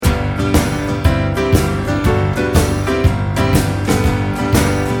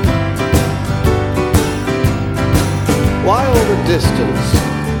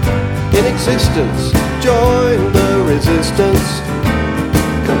existence. Join the resistance.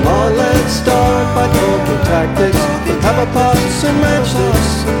 Come on, let's start by talking tactics. Let's have a pass and match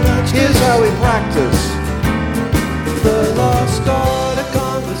this. Here's how we practice. The lost art of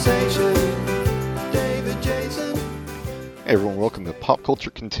conversation. David Jason. Hey everyone, welcome to Pop Culture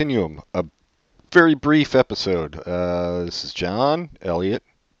Continuum, a very brief episode. This is John Elliott.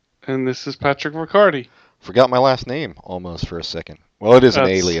 And this is Patrick Riccardi. Forgot my last name almost for a second. Well, it is an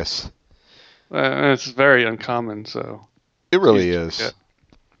alias. It's very uncommon, so... It really is. Yeah.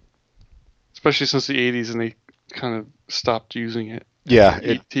 Especially since the 80s and they kind of stopped using it. Yeah.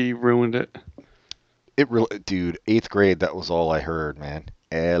 E.T. ruined it. It really... Dude, 8th grade, that was all I heard, man.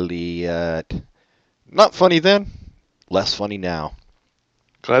 Elliott. Not funny then. Less funny now.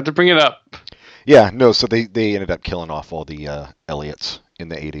 Glad to bring it up. Yeah, no, so they ended up killing off all the Elliots in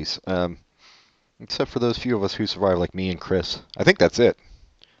the 80s. Except for those few of us who survived, like me and Chris. I think that's it.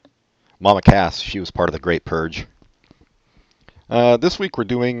 Mama Cass, she was part of the Great Purge. This week we're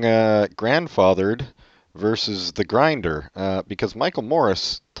doing Grandfathered versus The Grinder, because Michael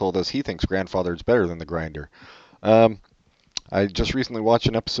Morris told us he thinks Grandfathered's better than The Grinder. I just recently watched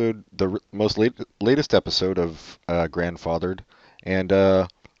an episode, the latest episode of Grandfathered, and The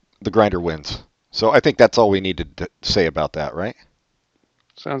Grinder wins. So I think that's all we needed to say about that, right?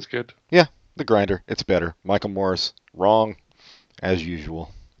 Sounds good. Yeah, The Grinder, it's better. Michael Morris, wrong, as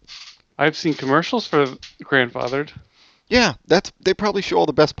usual. I've seen commercials for Grandfathered. Yeah, they probably show all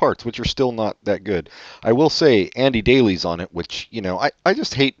the best parts, which are still not that good. I will say Andy Daly's on it, which, you know, I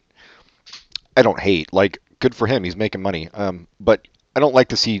just hate. I don't hate. Like, good for him, he's making money. But I don't like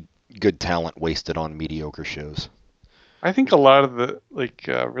to see good talent wasted on mediocre shows. I think a lot of the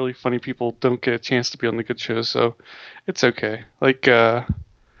really funny people don't get a chance to be on the good shows, so it's okay. Like,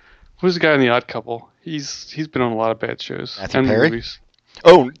 who's the guy in The Odd Couple? He's been on a lot of bad shows Matthew Perry? movies.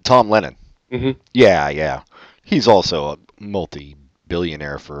 Oh, Tom Lennon. Mm-hmm. Yeah. He's also a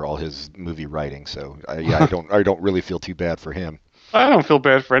multi-billionaire for all his movie writing, so I don't really feel too bad for him. I don't feel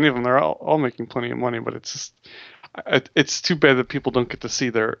bad for any of them. They're all making plenty of money, but it's just it's too bad that people don't get to see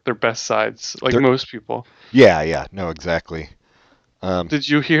their best sides, like most people. Yeah, no, exactly. Did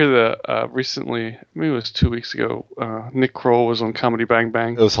you hear the recently? Maybe it was 2 weeks ago. Nick Kroll was on Comedy Bang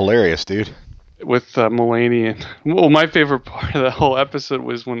Bang. It was hilarious, dude. With Mulaney, and my favorite part of the whole episode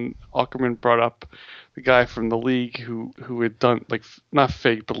was when Ackerman brought up the guy from The League who had done, like, not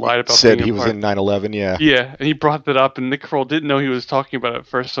fake, but lied about said being he was in 9/11. Yeah. Yeah, and he brought that up, and Nick Kroll didn't know he was talking about it at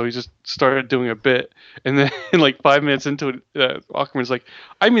first, so he just started doing a bit, and then like 5 minutes into it, Ackerman's like,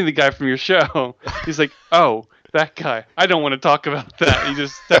 "I mean the guy from your show." He's like, "Oh, that guy. I don't want to talk about that." He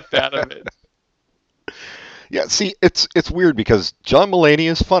just stepped out of it. Yeah, see, it's weird because John Mulaney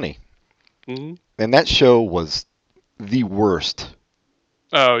is funny. Mm-hmm. And that show was the worst.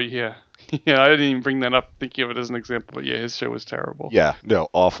 Oh, yeah. Yeah, I didn't even bring that up thinking of it as an example, but yeah, his show was terrible. Yeah, no,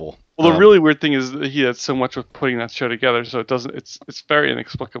 awful. Well, the really weird thing is that he had so much with putting that show together, so it's very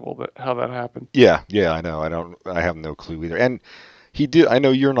inexplicable how that happened. Yeah, I know. I have no clue either. And he did, I know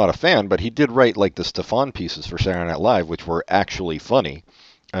you're not a fan, but he did write like the Stefon pieces for Saturday Night Live, which were actually funny.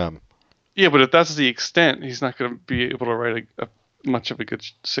 Yeah, but if that's the extent, he's not going to be able to write much of a good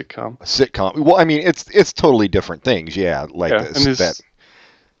sitcom. A sitcom. Well, I mean, it's totally different things. Yeah, like yeah, and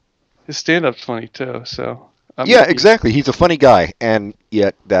his stand-up's funny too. So yeah, exactly. He's a funny guy, and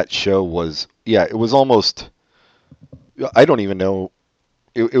yet that show was it was almost. I don't even know.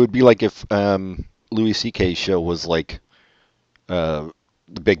 It would be like if Louis C.K.'s show was like The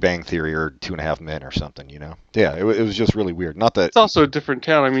Big Bang Theory or 2.5 Men or something, you know? Yeah, it was just really weird. Not that it's also a different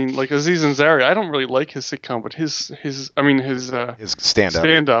town. I mean, like Aziz Ansari, I don't really like his sitcom, but his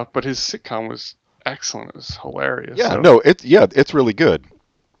stand-up, but his sitcom was excellent. It was hilarious. Yeah, no, it's really good.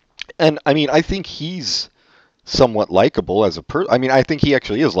 And I mean, I think he's somewhat likable as a person. I mean, I think he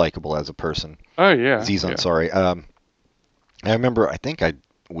actually is likable as a person. Oh yeah, Aziz Ansari. I remember. I think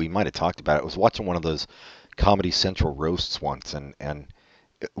we might have talked about it. I was watching one of those Comedy Central roasts once, and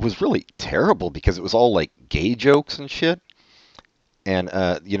it was really terrible because it was all like gay jokes and shit, and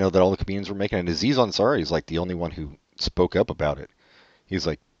you know, that all the comedians were making. And Aziz Ansari is like the only one who spoke up about it. He's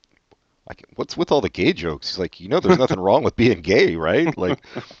like, what's with all the gay jokes? He's like, you know, there's nothing wrong with being gay, right? Like.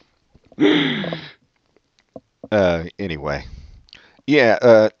 Anyway,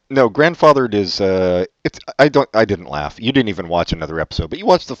 yeah, no, Grandfathered is I didn't laugh. You didn't even watch another episode, but you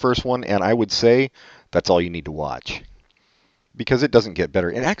watched the first one, and I would say that's all you need to watch because it doesn't get better.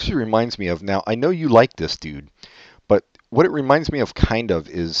 It actually reminds me of, now I know you like this, dude, but what it reminds me of kind of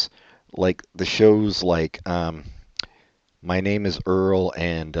is like the shows like My Name is Earl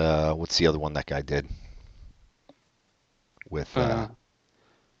and what's the other one that guy did with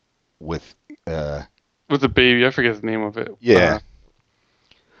with With the baby, I forget the name of it. yeah.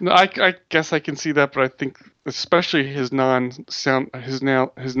 No, I guess I can see that, but I think especially his non-laugh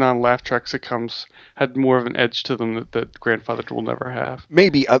track sitcoms had more of an edge to them that Grandfather will never have.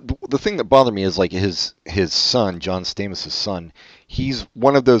 Maybe the thing that bothered me is like his son, John Stamos' son. He's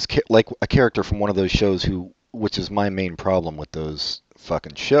one of those like a character from one of those shows which is my main problem with those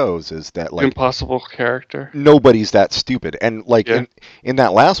fucking shows, is that like Impossible character. nobody's that stupid. And like Yeah. in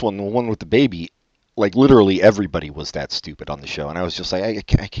that last one, the one with the baby, like literally everybody was that stupid on the show, and I was just like,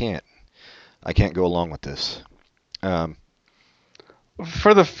 I can't go along with this.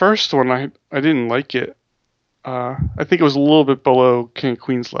 For the first one, I didn't like it. I think it was a little bit below King of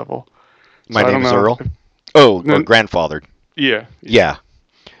Queens level. My So I name don't is know Earl. if- Or No. grandfathered. Yeah. Yeah.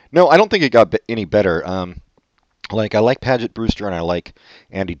 No, I don't think it got any better. Like I like Paget Brewster and I like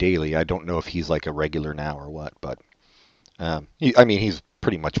Andy Daly. I don't know if he's like a regular now or what, but he's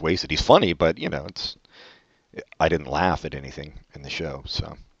pretty much wasted. He's funny, but I didn't laugh at anything in the show.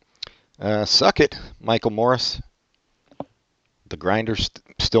 So suck it, Michael Morris. The Grinder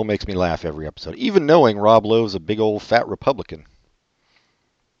still makes me laugh every episode, even knowing Rob Lowe's a big old fat Republican.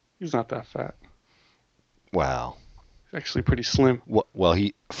 He's not that fat. Wow. He's actually pretty slim. Well,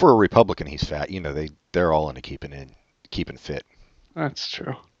 for a Republican, he's fat. They're all into keeping fit. That's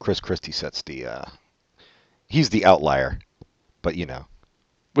true. Chris Christie sets he's the outlier, but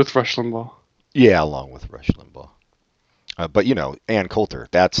With Rush Limbaugh. yeah, along with Rush Limbaugh. But Ann Coulter,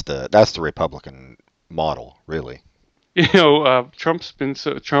 that's the Republican model, really. Trump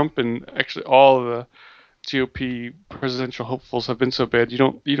and actually all of the GOP presidential hopefuls have been so bad. You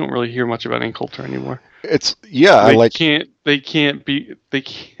don't really hear much about Ann Coulter anymore. It's I like. They can't be.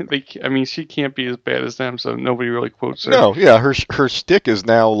 I mean, she can't be as bad as them, so nobody really quotes her. No, yeah, her shtick is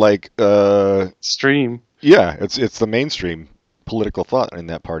now like Stream. yeah, it's the mainstream political thought in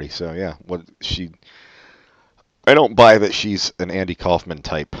that party. So yeah, I don't buy that she's an Andy Kaufman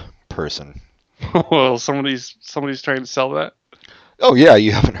type person. Well, somebody's trying to sell that. Oh yeah,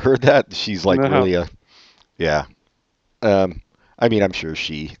 you haven't heard that? She's like No. really yeah. I'm sure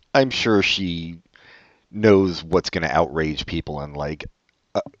she knows what's going to outrage people and like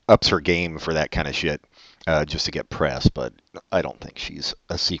ups her game for that kind of shit just to get press, but I don't think she's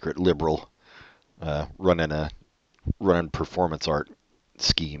a secret liberal running performance art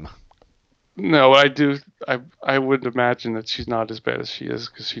scheme. No, I do. I would imagine that she's not as bad as she is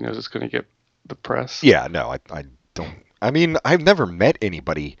because she knows it's going to get the press. Yeah, no, I don't. I mean, I've never met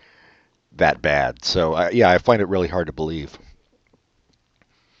anybody that bad, so I find it really hard to believe.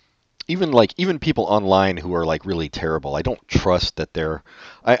 Even people online who are like really terrible, I don't trust that they're.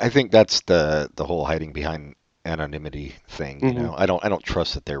 I think that's the whole hiding behind anonymity thing. Mhm. I don't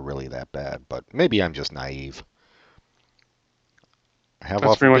trust that they're really that bad, but maybe I'm just naive.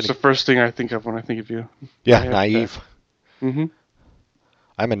 That's pretty much the first thing I think of when I think of you. Yeah, Yeah, naive. Mm-hmm.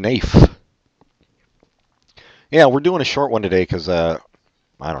 I'm a naif. Yeah, we're doing a short one today because I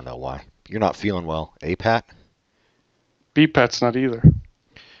don't know why. You're not feeling well, eh, Pat? B-Pat's not either.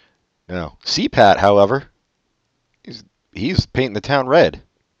 No. C-Pat, however, he's painting the town red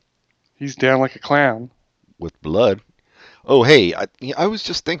He's down like a clown. with blood. Oh, hey, I was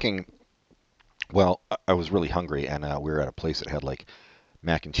just thinking. Well, I was really hungry, and we were at a place that had like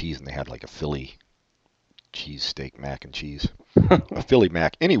mac and cheese, and they had like a Philly cheesesteak mac and cheese, a Philly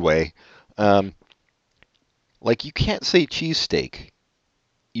mac. Anyway, like you can't say cheesesteak.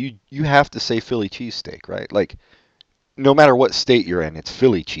 You have to say Philly cheesesteak, right? Like no matter what state you're in, it's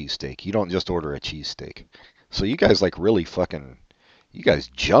Philly cheesesteak. You don't just order a cheesesteak. So you guys like really fucking, you guys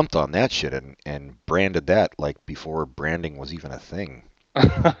jumped on that shit and branded that like before branding was even a thing.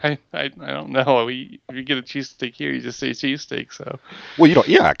 I don't know. If you get a cheesesteak here, you just say cheesesteak. So Well, you don't,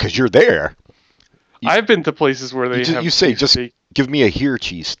 yeah, because you're there. I've been to places where they have You say just cheesesteak. give me a here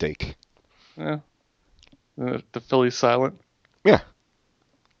cheesesteak. Yeah. The Philly silent. Yeah.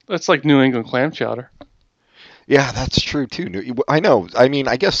 That's like New England clam chowder. Yeah, that's true too. I know. I mean,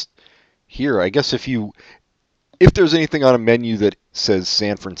 I guess if there's anything on a menu that says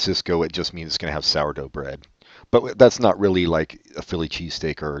San Francisco, it just means it's going to have sourdough bread. But that's not really like a Philly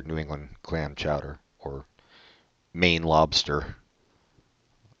cheesesteak or New England clam chowder or Maine lobster.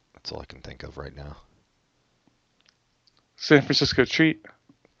 That's all I can think of right now. San Francisco treat.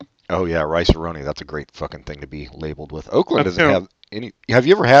 Oh yeah, rice-a-roni. That's a great fucking thing to be labeled with. Oakland That's doesn't him. have any. Have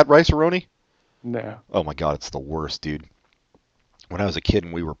you ever had rice-a-roni? No. Oh my god, it's the worst, dude. When I was a kid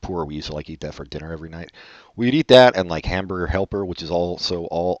and we were poor, we used to like eat that for dinner every night. We'd eat that and like Hamburger Helper, which is also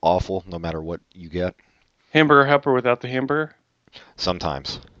all awful, no matter what you get. Hamburger helper without the hamburger.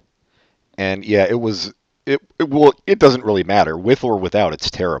 Sometimes. And yeah, it doesn't really matter with or without.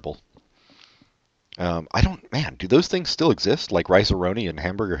 It's terrible. Man, do those things still exist? Like Rice-A-Roni and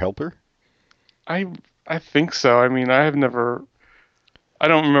Hamburger Helper? I I think so. I mean, I don't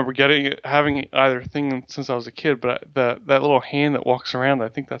remember having either thing since I was a kid, but that little hand that walks around, I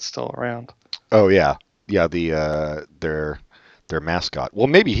think that's still around. Oh yeah, yeah. Their mascot. Well,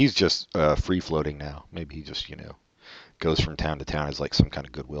 maybe he's just free floating now. Maybe he just goes from town to town as like some kind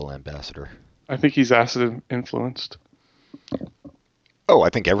of goodwill ambassador. I think he's acid influenced. Oh, I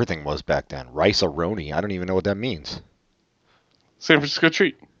think everything was back then. Rice-A-Roni. I don't even know what that means. San Francisco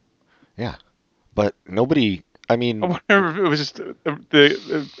treat. Yeah, but nobody. I I mean, wonder if it was just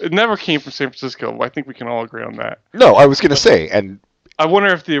it never came from San Francisco. I think we can all agree on that. no. I was gonna say, and I wonder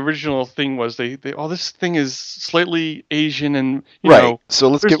if the original thing was they this thing is slightly Asian and right. So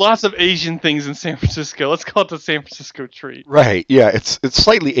let's there's get lots of Asian things in San Francisco. Let's call it the San Francisco treat. right. Yeah, it's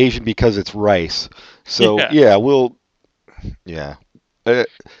slightly Asian because it's rice. So Yeah. yeah, yeah. Uh,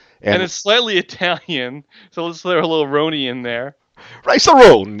 And it's slightly Italian, so let's throw a little Roni in there.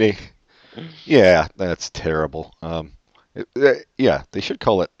 Rice-A-Roni. Yeah, that's terrible. Yeah, they should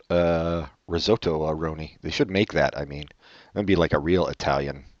call it risotto-a-roni. They should make that. I mean, that'd be like a real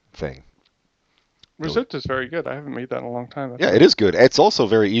Italian thing. Risotto's very good. I haven't made that in a long time. Yeah, it is good. It's also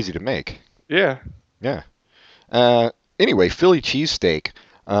very easy to make. Yeah. Yeah. Anyway, Philly cheesesteak.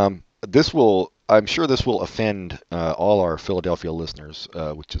 I'm sure this will offend all our Philadelphia listeners,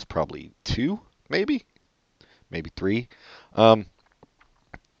 which is probably 2, maybe 3.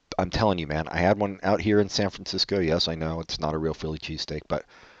 I'm telling you, man, I had one out here in San Francisco. Yes, I know it's not a real Philly cheesesteak, but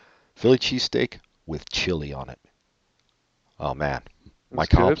Philly cheesesteak with chili on it. Oh man, my That's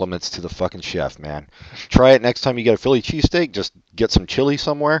good. compliments to the fucking chef, man. Try it next time you get a Philly cheesesteak. Just get some chili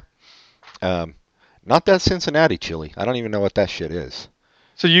somewhere. Not that Cincinnati chili. I don't even know what that shit is.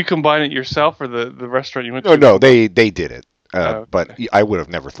 So you combine it yourself, or the restaurant you went No, to? no, they did it. Oh, But okay. I would have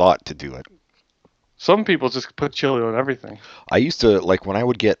never thought to do it. Some people just put chili on everything. I used to like when I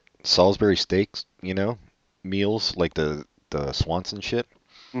would get Salisbury steaks, meals like the Swanson shit.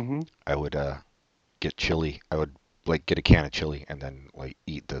 Hmm. I would get chili. I would like get a can of chili and then like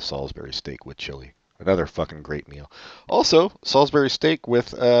eat the Salisbury steak with chili. Another fucking great meal. Also, Salisbury steak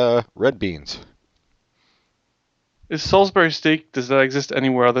with red beans. Is Salisbury steak, does that exist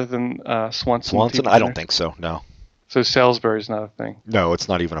anywhere other than Swanson? Swanson? TV I don't Center? think so. No. So Salisbury's not a thing. No, it's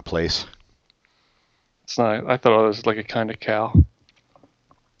not even a place. It's not. I thought it was like a kind of cow.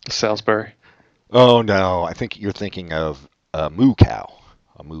 Salisbury. Oh no, I think you're thinking of a moo cow.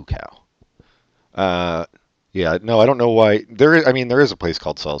 A moo cow. Yeah, no, I don't know why. There is a place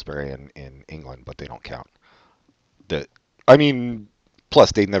called Salisbury in England, but they don't count. That I mean,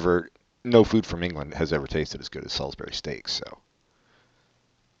 plus no food from England has ever tasted as good as Salisbury steaks, so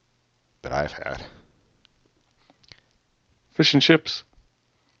that I've had. Fish and chips.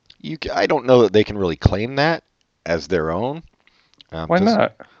 I don't know that they can really claim that as their own. Why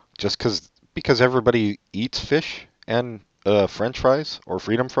not? Just because everybody eats fish and French fries or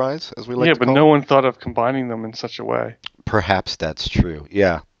freedom fries, as we like Yeah, to but call no them. one thought of combining them in such a way. Perhaps that's true.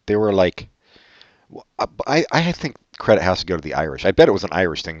 Yeah, they were like. I think credit has to go to the Irish. I bet it was an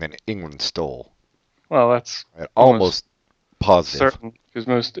Irish thing that England stole. Well, that's Almost positive. certain, because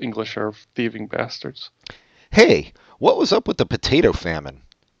most English are thieving bastards. Hey, what was up with the potato famine?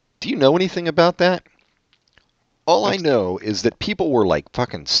 Do you know anything about that? All I know is that people were like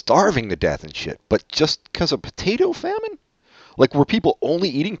fucking starving to death and shit, but just because of potato famine? Like, were people only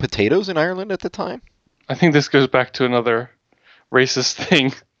eating potatoes in Ireland at the time? I think this goes back to another racist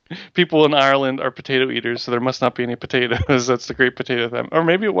thing. People in Ireland are potato eaters, so there must not be any potatoes. That's the Great Potato Famine. Or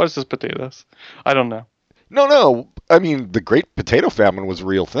maybe it was just potatoes. I don't know. No. I mean, the Great Potato Famine was a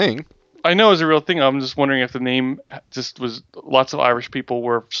real thing. I know it's a real thing. I'm just wondering if the name just was lots of Irish people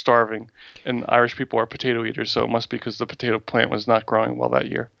were starving, and Irish people are potato eaters, so it must be because the potato plant was not growing well that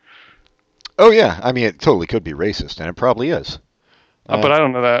year. Oh, yeah. I mean, it totally could be racist, and it probably is. But I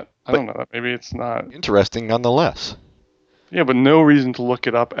don't know that. I don't know that. Maybe it's not. Interesting nonetheless. Yeah, but no reason to look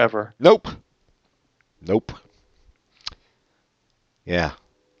it up ever. Nope. Yeah.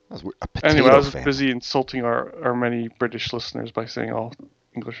 A potato Anyway, I was famine. busy insulting our many British listeners by saying all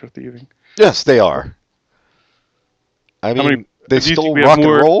English are thieving. Yes, they are. I mean, many- they do you stole think we have rock and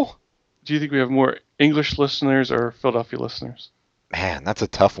more- roll? Do you think we have more English listeners or Philadelphia listeners? Man, that's a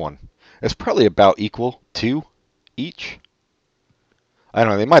tough one. It's probably about equal to each. I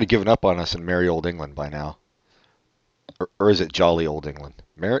don't know. They might have given up on us in merry old England by now. Or is it jolly old England?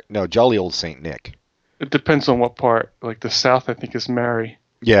 No, jolly old St. Nick. It depends on what part. Like the south, I think, is merry.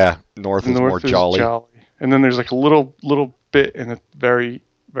 Yeah, north is more jolly. And then there's like a little bit in the very,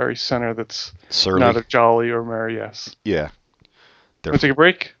 very center that's Surly. not a jolly or merry. Yes. Yeah. Want to take a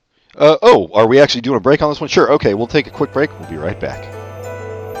break? Oh, are we actually doing a break on this one? Sure. Okay, we'll take a quick break. We'll be right back.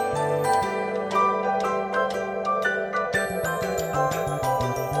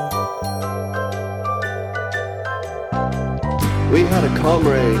 We had a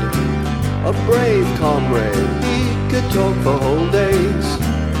comrade, a brave comrade. He could talk for whole days.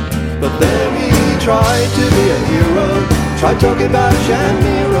 But then he tried to be a hero. Tried talking about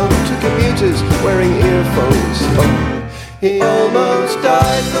Shamiro to commuters wearing earphones. He almost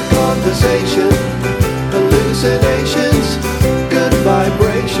died for conversation. Hallucinations, good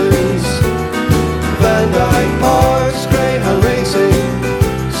vibrations. Van Dyke Park's Greyhound racing,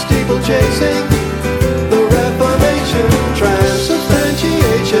 steeple chasing, the Reformation,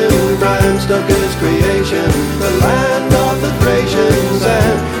 transubstantiation, Bram Stoker's creation, the land of the Thracians,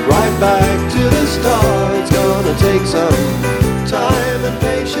 and right back to the start. It's gonna take some time and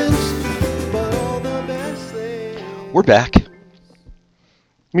patience, but all the best things. We're back.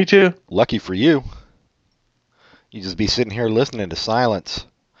 Me too. Lucky for you. You just be sitting here listening to silence.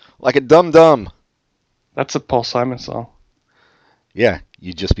 Like a dum-dum. That's a Paul Simon song. Yeah,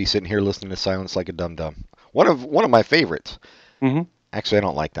 you'd just be sitting here listening to silence like a dum-dum. One of my favorites. Mm-hmm. Actually, I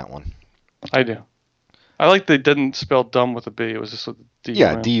don't like that one. I do. I like they didn't spell dumb with a B. It was just with a D.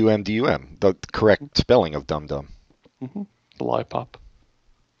 Yeah, D-U-M, D-U-M. The correct spelling of dum-dum. Mm-hmm. The lollipop.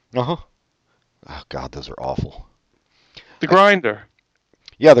 Uh-huh. Oh, God, those are awful. The Grinder.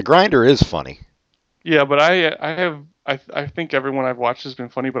 Yeah, the Grinder is funny. Yeah, but I think everyone I've watched has been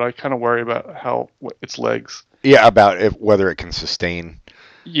funny, but I kind of worry about its legs. Yeah, about whether it can sustain.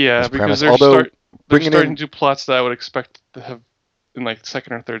 Yeah, this because premise. they're Although starting in, to do plots that I would expect to have in like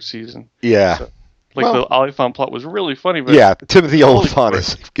second or third season. Yeah. So, the Oliphant plot was really funny, but yeah, Timothy Oliphant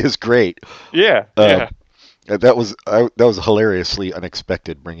is great. Yeah, yeah. That was hilariously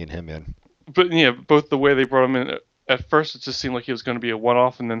unexpected bringing him in. But yeah, both the way they brought him in. At first, it just seemed like he was going to be a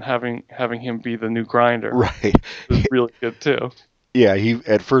one-off, and then having him be the new Grinder, right, was really good too. Yeah,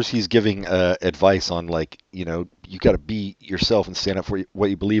 at first he's giving advice on you got to be yourself and stand up for what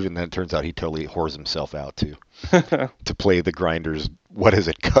you believe in. Then it turns out he totally whores himself out to play the Grinder's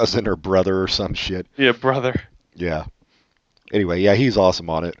cousin or brother or some shit. Yeah, brother. Yeah. Anyway, yeah, he's awesome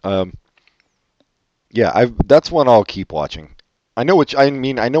on it. Yeah, that's one I'll keep watching. I know what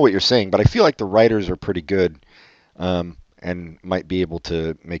you're saying, but I feel like the writers are pretty good. And might be able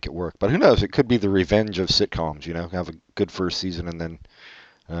to make it work. But who knows? It could be the revenge of sitcoms, have a good first season and then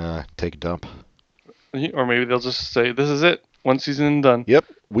take a dump. Or maybe they'll just say, this is it. One season and done. Yep,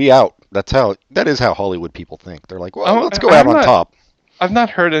 we out. That is how Hollywood people think. They're like, well, let's go out on top. I've not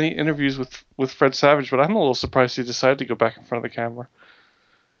heard any interviews with Fred Savage, but I'm a little surprised he decided to go back in front of the camera.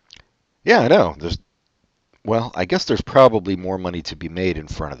 Yeah, I know. I guess there's probably more money to be made in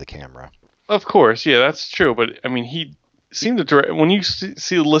front of the camera. Of course, yeah, that's true. But I mean, he seemed to direct. When you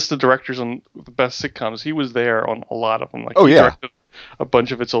see the list of directors on the best sitcoms, he was there on a lot of them. He directed a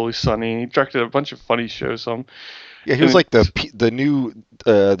bunch of It's Always Sunny, and he directed a bunch of funny shows. Yeah, he was like the new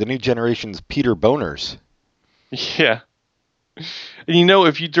generation's Peter Boners. Yeah, and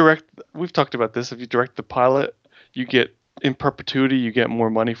if you direct, we've talked about this. If you direct the pilot, you get in perpetuity. You get more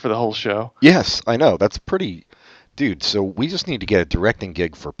money for the whole show. Yes, I know. That's pretty. Dude, so we just need to get a directing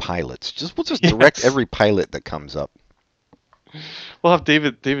gig for pilots. We'll just direct every pilot that comes up. We'll have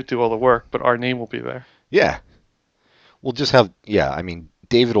David do all the work, but our name will be there. Yeah. We'll just have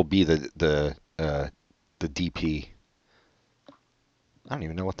David will be the DP. I don't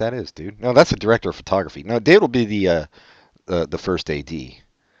even know what that is, dude. No, that's the director of photography. No, David will be the first AD.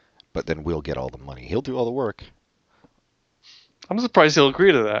 But then we'll get all the money. He'll do all the work. I'm surprised he'll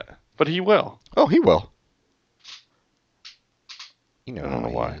agree to that, but he will. Oh, he will. I don't know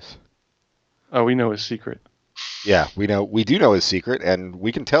why. Oh, we know his secret. Yeah, we do know his secret, and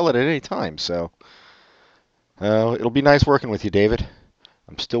we can tell it at any time. So it'll be nice working with you, David.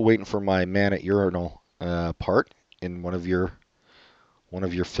 I'm still waiting for my man at urinal part in one of your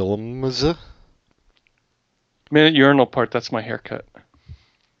films. Man at urinal part. That's my haircut.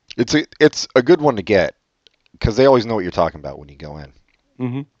 It's a good one to get because they always know what you're talking about when you go in.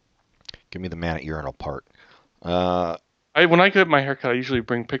 Mm-hmm. Give me the man at urinal part. When I get my haircut, I usually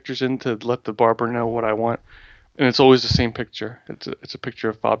bring pictures in to let the barber know what I want, and it's always the same picture. It's a picture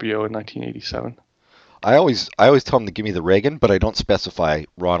of Fabio in 1987. I always tell them to give me the Reagan, but I don't specify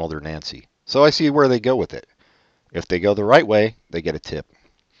Ronald or Nancy. So I see where they go with it. If they go the right way, they get a tip.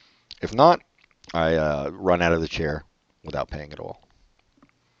 If not, I run out of the chair without paying at all.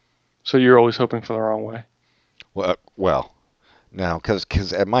 So you're always hoping for the wrong way. Well, no,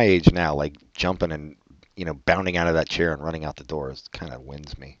 because at my age now, like jumping and bounding out of that chair and running out the door kind of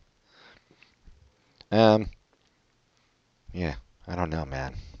wins me. Yeah, I don't know,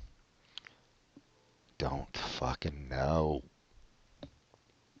 man. don't fucking know.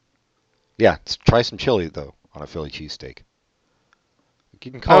 Yeah, try some chili though on a Philly cheesesteak. You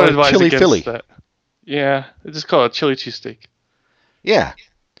can I call would it advise chili against Philly. that. Yeah, just call it chili cheesesteak. Yeah,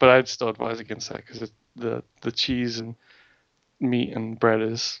 But I'd still advise against that because the cheese and meat and bread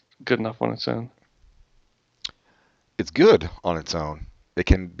is good enough on its own. it's good on its own. It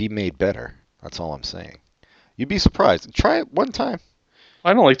can be made better. That's all I'm saying. You'd be surprised. Try it one time.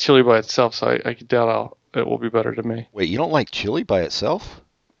 I don't like chili by itself, so I doubt it will be better to me. Wait, you don't like chili by itself?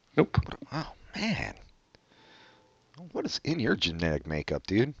 Nope. Oh, man. What is in your genetic makeup,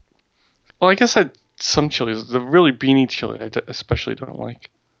 dude? Well, I guess some chilies, the really beany chili, especially don't like.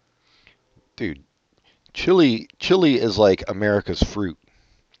 Dude, chili is like America's fruit.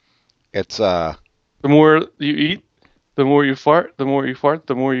 It's The more you eat, the more you fart. The more you fart,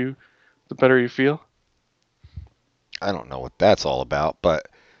 the better you feel. I don't know what that's all about, but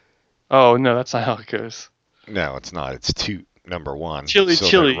Oh no, that's not how it goes. no, it's not. It's toot number one. Chili, so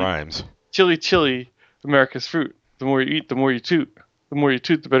chili. That rhymes. Chili, America's fruit. The more you eat, the more you toot. The more you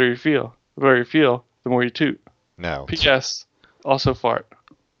toot, the better you feel. The better you feel, the more you toot. No. P.S. Also fart.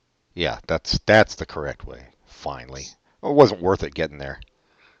 Yeah, that's the correct way. Finally, well, it wasn't worth it getting there.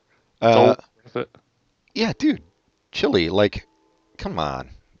 It's all worth it. Yeah, dude, chili. Like, come on,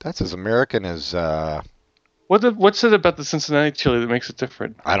 that's as American as What's it about the Cincinnati chili that makes it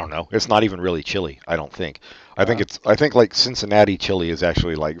different? I don't know. It's not even really chili. I don't think. I think like Cincinnati chili is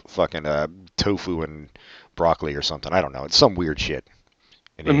actually like fucking tofu and broccoli or something. I don't know. It's some weird shit.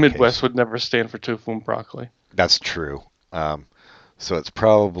 The Midwest would never stand for tofu and broccoli. That's true. So it's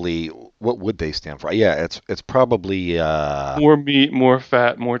probably what would they stand for? Yeah, it's probably more meat, more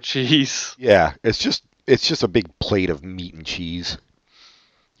fat, more cheese. Yeah, it's just a big plate of meat and cheese.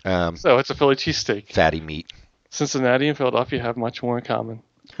 So it's a Philly cheesesteak. Fatty meat. Cincinnati and Philadelphia have much more in common.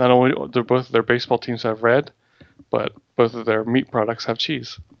 Not only do both of their baseball teams have red, but both of their meat products have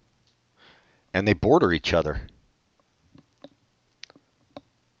cheese. And they border each other.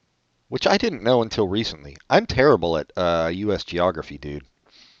 Which I didn't know until recently. I'm terrible at U.S. geography, dude.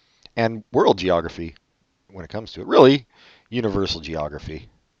 And world geography when it comes to it. Really, universal geography.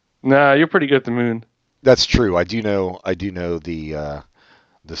 Nah, you're pretty good at the moon. That's true. I do know the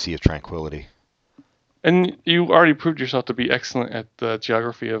Sea of Tranquility. And you already proved yourself to be excellent at the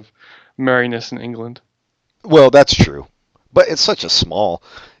geography of merriness in England. Well, that's true. But it's such a small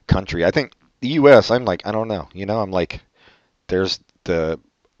country. I think the U.S., I'm like, I don't know. You know, I'm like, there's the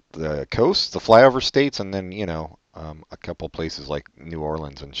coast, the flyover states, and then, you know, a couple places like New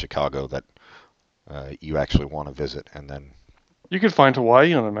Orleans and Chicago that you actually want to visit. And then you could find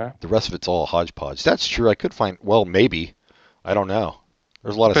Hawaii on the map. The rest of it's all hodgepodge. That's true. I could find, well, maybe. I don't know.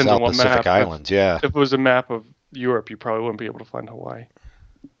 There's a lot of South Pacific islands, yeah. If it was a map of Europe, you probably wouldn't be able to find Hawaii.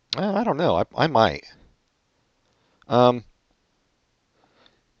 I don't know. I might.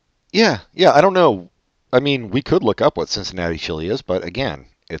 Yeah, I don't know. I mean, we could look up what Cincinnati chili is, but again,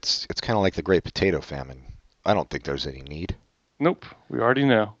 it's kind of like the Great Potato Famine. I don't think there's any need. Nope, we already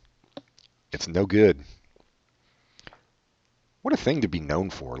know. It's no good. What a thing to be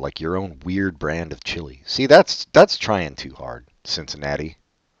known for, like your own weird brand of chili. See, that's trying too hard, Cincinnati.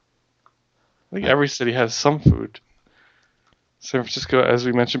 I think every city has some food. San Francisco, as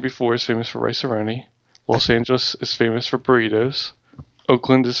we mentioned before, is famous for rice-a-roni. Los Angeles is famous for burritos.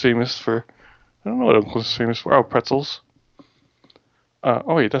 Oakland is famous for... I don't know what Oakland's famous for. Oh, pretzels.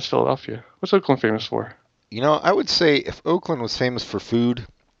 Oh, wait, that's Philadelphia. What's Oakland famous for? You know, I would say if Oakland was famous for food,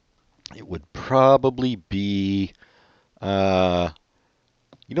 it would probably be... you know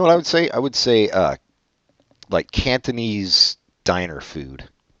what I would say? I would say like Cantonese diner food.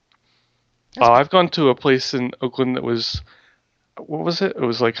 I've gone to a place in Oakland that was... What was it? It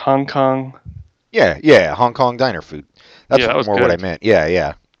was like Hong Kong... Yeah, Hong Kong diner food. That's that was more good. what I meant.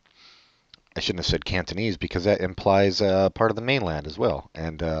 Yeah. I shouldn't have said Cantonese because that implies part of the mainland as well,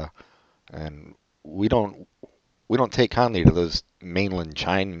 and we don't take kindly to those mainland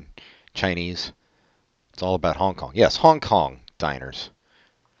Chinese. It's all about Hong Kong. Yes, Hong Kong diners.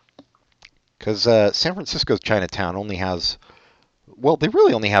 Because San Francisco's Chinatown only has, well, they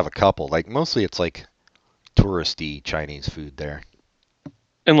really only have a couple. Like mostly it's like touristy Chinese food there.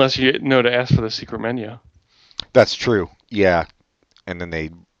 Unless you know to ask for the secret menu. That's true. Yeah, and then they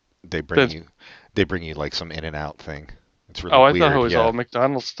bring you like some In-N-Out thing. It's really weird. I thought it was all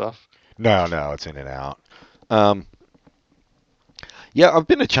McDonald's stuff. No, it's In-N-Out. Yeah, I've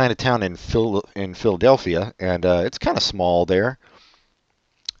been to Chinatown in Philadelphia, and it's kind of small there.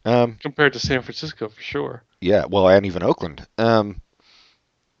 Compared to San Francisco, for sure. Yeah, well, and even Oakland. But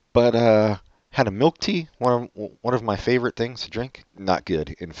Had a milk tea, one of my favorite things to drink. Not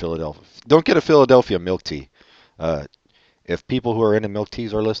good in Philadelphia. Don't get a Philadelphia milk tea. Uh, if people who are into milk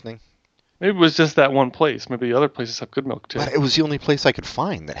teas are listening, Maybe it was just that one place. Maybe other places have good milk too. but it was the only place I could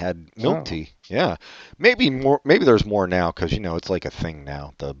find that had milk Oh. tea. Yeah, maybe more. Maybe there's more now because it's like a thing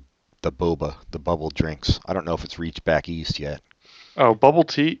now. The boba, the bubble drinks. I don't know if it's reached back east yet. Oh, bubble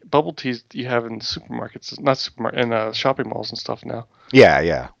tea. Bubble teas you have in supermarkets, not supermarket, in shopping malls and stuff now.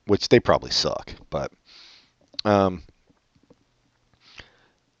 Yeah, which they probably suck, but um,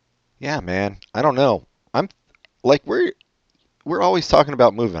 yeah, man. I don't know. I'm like we're always talking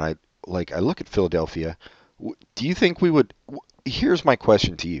about moving. I look at Philadelphia. Do you think we would? Here's my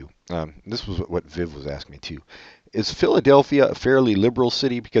question to you. This was what Viv was asking me too. Is Philadelphia a fairly liberal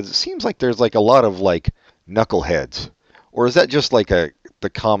city? Because it seems like there's like a lot of like knuckleheads, or is that just like the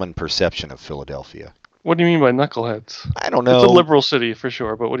common perception of Philadelphia? What do you mean by knuckleheads? I don't It's a know. liberal city for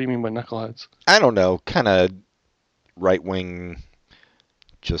sure, but what do you mean by knuckleheads? I don't know. Kind of right wing,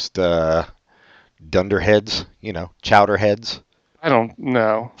 just dunderheads. Chowderheads. I don't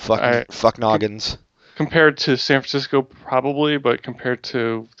know. Fuck noggins. Compared to San Francisco, probably, but compared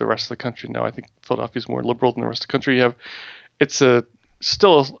to the rest of the country, no. I think Philadelphia's more liberal than the rest of the country. It's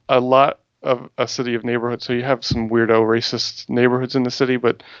still a lot of a city of neighborhoods, so you have some weirdo racist neighborhoods in the city,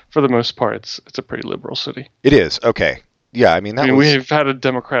 but for the most part, it's a pretty liberal city. It is okay. Yeah, I mean we've had a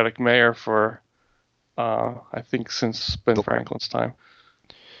Democratic mayor for, I think, since Ben Franklin's time.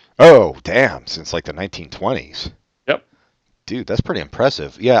 Oh, damn! Since like the 1920s. Yep. Dude, that's pretty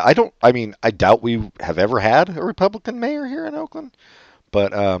impressive. Yeah, I doubt we have ever had a Republican mayor here in Oakland,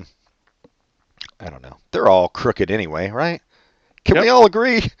 but I don't know. They're all crooked anyway, right? Can we all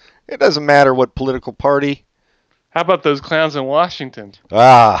agree? It doesn't matter what political party. How about those clowns in Washington?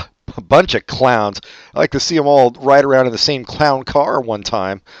 Ah, a bunch of clowns. I like to see them all ride around in the same clown car one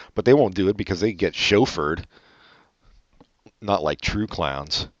time, but they won't do it because they get chauffeured. Not like true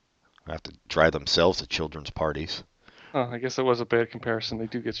clowns. They have to drive themselves to children's parties. Oh, I guess that was a bad comparison. They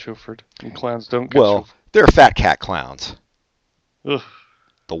do get chauffeured, and clowns don't get Well, they're fat cat clowns. Ugh.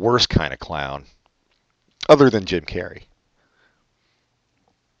 The worst kind of clown, other than Jim Carrey.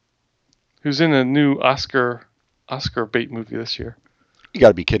 Who's in a new Oscar bait movie this year? You got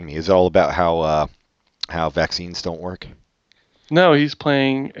to be kidding me! Is it all about how vaccines don't work? No, he's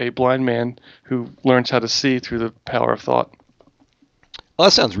playing a blind man who learns how to see through the power of thought. Well,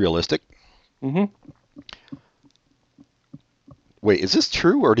 that sounds realistic. Mm-hmm. Wait, is this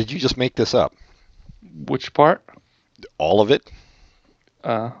true, or did you just make this up? Which part? All of it?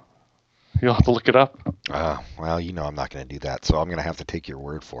 You'll have to look it up. Well, I'm not going to do that, so I'm going to have to take your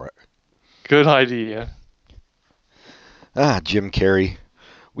word for it. Good idea. Jim Carrey.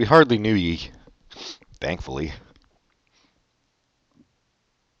 We hardly knew ye. Thankfully.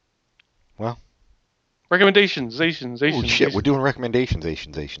 Well. Recommendations. Oh, shit, we're doing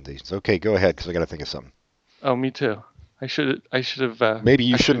recommendations. Okay, go ahead, because I got to think of something. Oh, me too. I should have. Maybe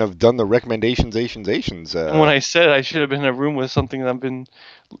you shouldn't have done the recommendations. When I said I should have been in a room with something that I've been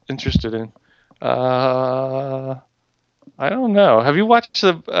interested in. I don't know. Have you watched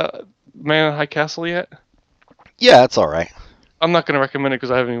the Man in High Castle yet? Yeah, it's all right. I'm not going to recommend it because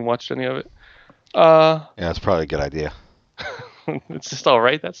I haven't even watched any of it. Yeah, it's probably a good idea. It's just all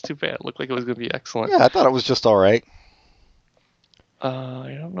right. That's too bad. It looked like it was going to be excellent. Yeah, I thought it was just all right.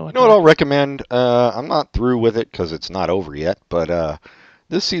 I don't know. You know what I'll recommend? I'm not through with it because it's not over yet, but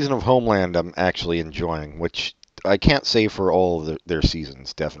this season of Homeland I'm actually enjoying, which I can't say for all of their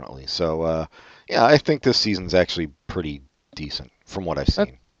seasons, definitely. So, yeah, I think this season's actually pretty decent from what I've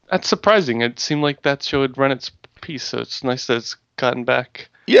seen. That's surprising. It seemed like that show had run its piece, so it's nice that it's gotten back.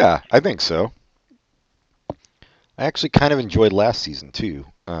 Yeah, I think so. I actually kind of enjoyed last season, too.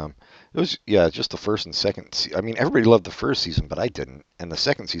 It was, just the first and second. I mean, everybody loved the first season, but I didn't. And the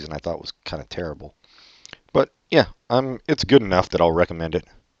second season I thought was kind of terrible. But, yeah, it's good enough that I'll recommend it.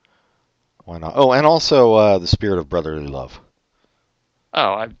 Why not? Oh, and also The Spirit of Brotherly Love.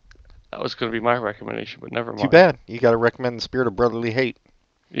 Oh, that was going to be my recommendation, but never mind. Too bad. You got to recommend The Spirit of Brotherly Hate.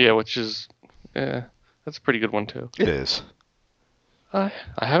 Yeah, which is, that's a pretty good one, too. It is. I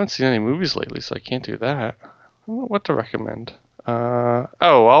haven't seen any movies lately, so I can't do that. I don't know what to recommend.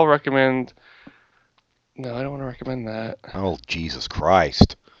 I'll recommend... No, I don't want to recommend that. Oh, Jesus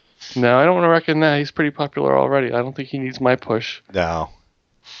Christ. No, I don't want to recommend that. He's pretty popular already. I don't think he needs my push. No.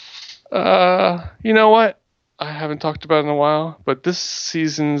 You know what? I haven't talked about it in a while, but this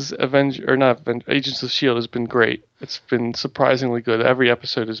season's Agents of S.H.I.E.L.D. has been great. It's been surprisingly good. Every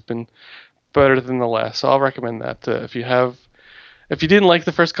episode has been better than the last, so I'll recommend that. If you have If you didn't like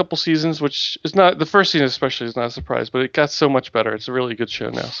the first couple seasons, which is not the first season especially is not a surprise, but it got so much better. It's a really good show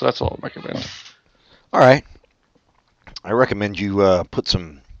now, so that's all I recommend. All right. I recommend you put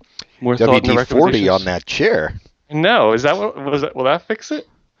some More thought into WD-40 recommendations. on that chair. No, is that what was that? Will that fix it?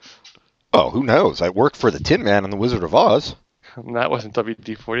 Oh, who knows? I worked for the Tin Man and the Wizard of Oz. That wasn't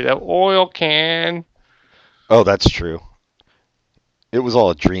WD-40. That oil can. Oh, that's true. It was all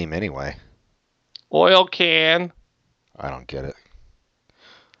a dream anyway. Oil can. I don't get it.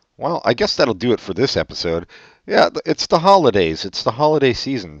 Well, I guess that'll do it for this episode. Yeah, it's the holidays. It's the holiday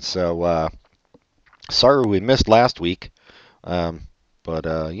season, so sorry we missed last week.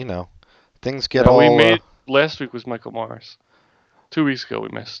 But you know, things get all... We made last week was Michael Mars. 2 weeks ago we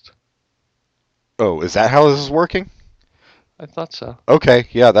missed. Oh, is that how this is working? I thought so. Okay,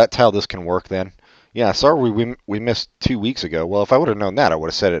 yeah, that's how this can work then. Yeah, sorry we missed 2 weeks ago. Well, if I would have known that, I would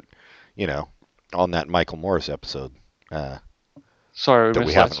have said it, you know, on that Michael Morris episode Sorry, that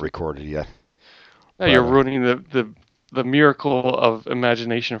we haven't recorded yet. No, you're ruining the miracle of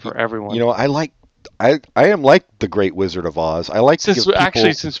imagination for everyone. You know, I am like the Great Wizard of Oz. I like to give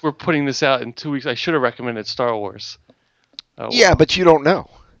people... Since we're putting this out in 2 weeks, I should have recommended Star Wars. Oh, yeah, well. but you don't know.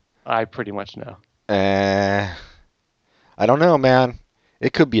 I pretty much know. I don't know, man.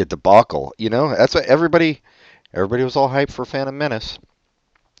 It could be a debacle. You know, that's what everybody was all hyped for Phantom Menace.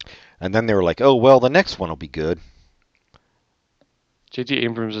 And then they were like, oh, well, the next one will be good. J.J.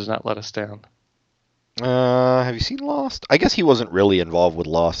 Abrams has not let us down. Have you seen Lost? I guess he wasn't really involved with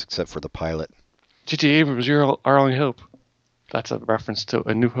Lost except for the pilot. J.J. Abrams, you're our only hope. That's a reference to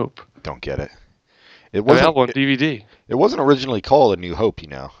A New Hope. Don't get it. It wasn't available on DVD. It wasn't originally called A New Hope, you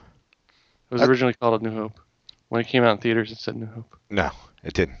know. It was originally called A New Hope. When it came out in theaters, it said New Hope. No,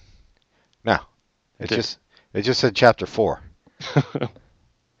 it didn't. No, it just said Chapter 4.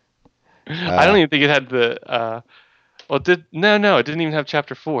 I don't even think it had the. Well, it didn't even have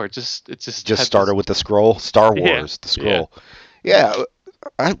Chapter 4. It just started with the scroll. Star Wars, the scroll. Yeah.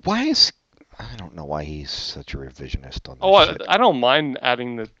 I don't know why he's such a revisionist on that shit. I don't mind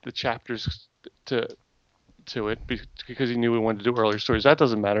adding the chapters to it because he knew we wanted to do earlier stories. That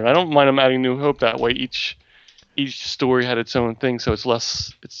doesn't matter. And I don't mind him adding New Hope that way. Each story had its own thing, so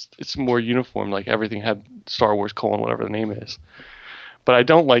it's more uniform. Like everything had Star Wars : whatever the name is. But I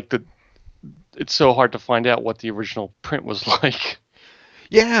don't like that. It's so hard to find out what the original print was like.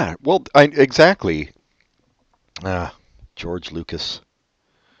 Yeah, well, exactly. George Lucas.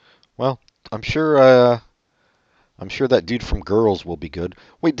 Well, I'm sure that dude from Girls will be good.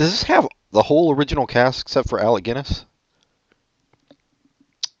 Wait, does this have the whole original cast except for Alec Guinness?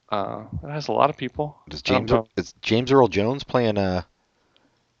 It has a lot of people. Is James Earl Jones playing Oh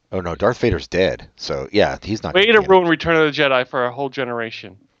no, Darth Vader's dead. So yeah, he's not. Way to ruin Return of the Jedi for a whole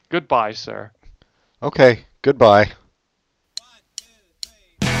generation. Goodbye, sir. Okay, goodbye.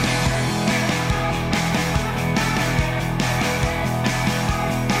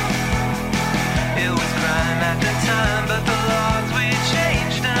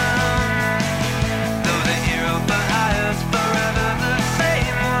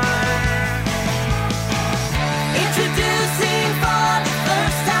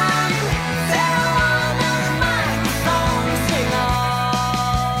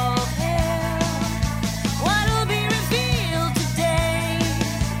 What'll be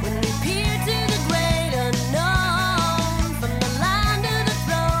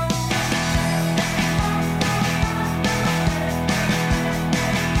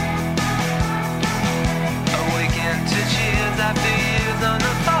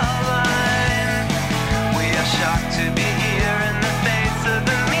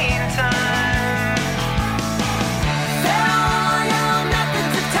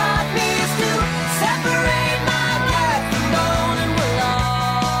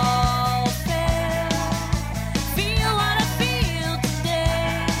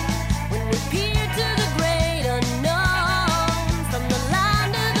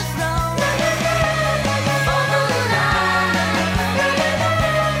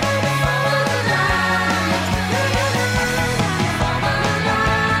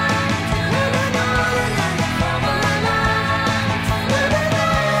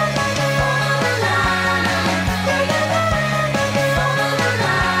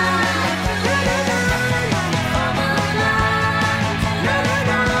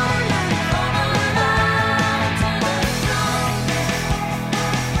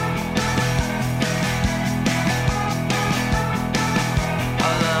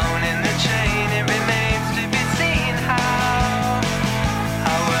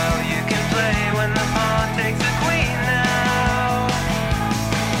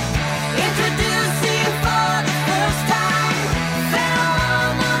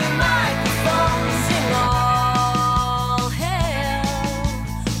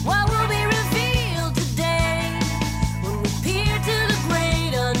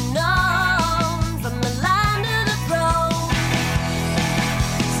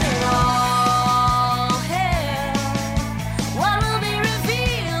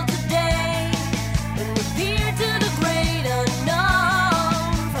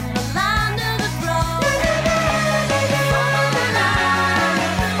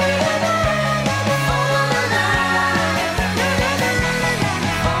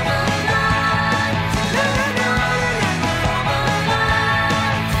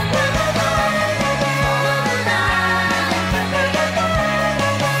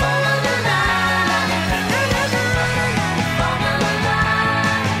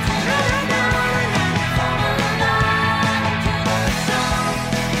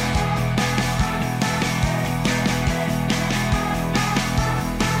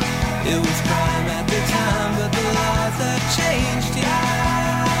It was crying.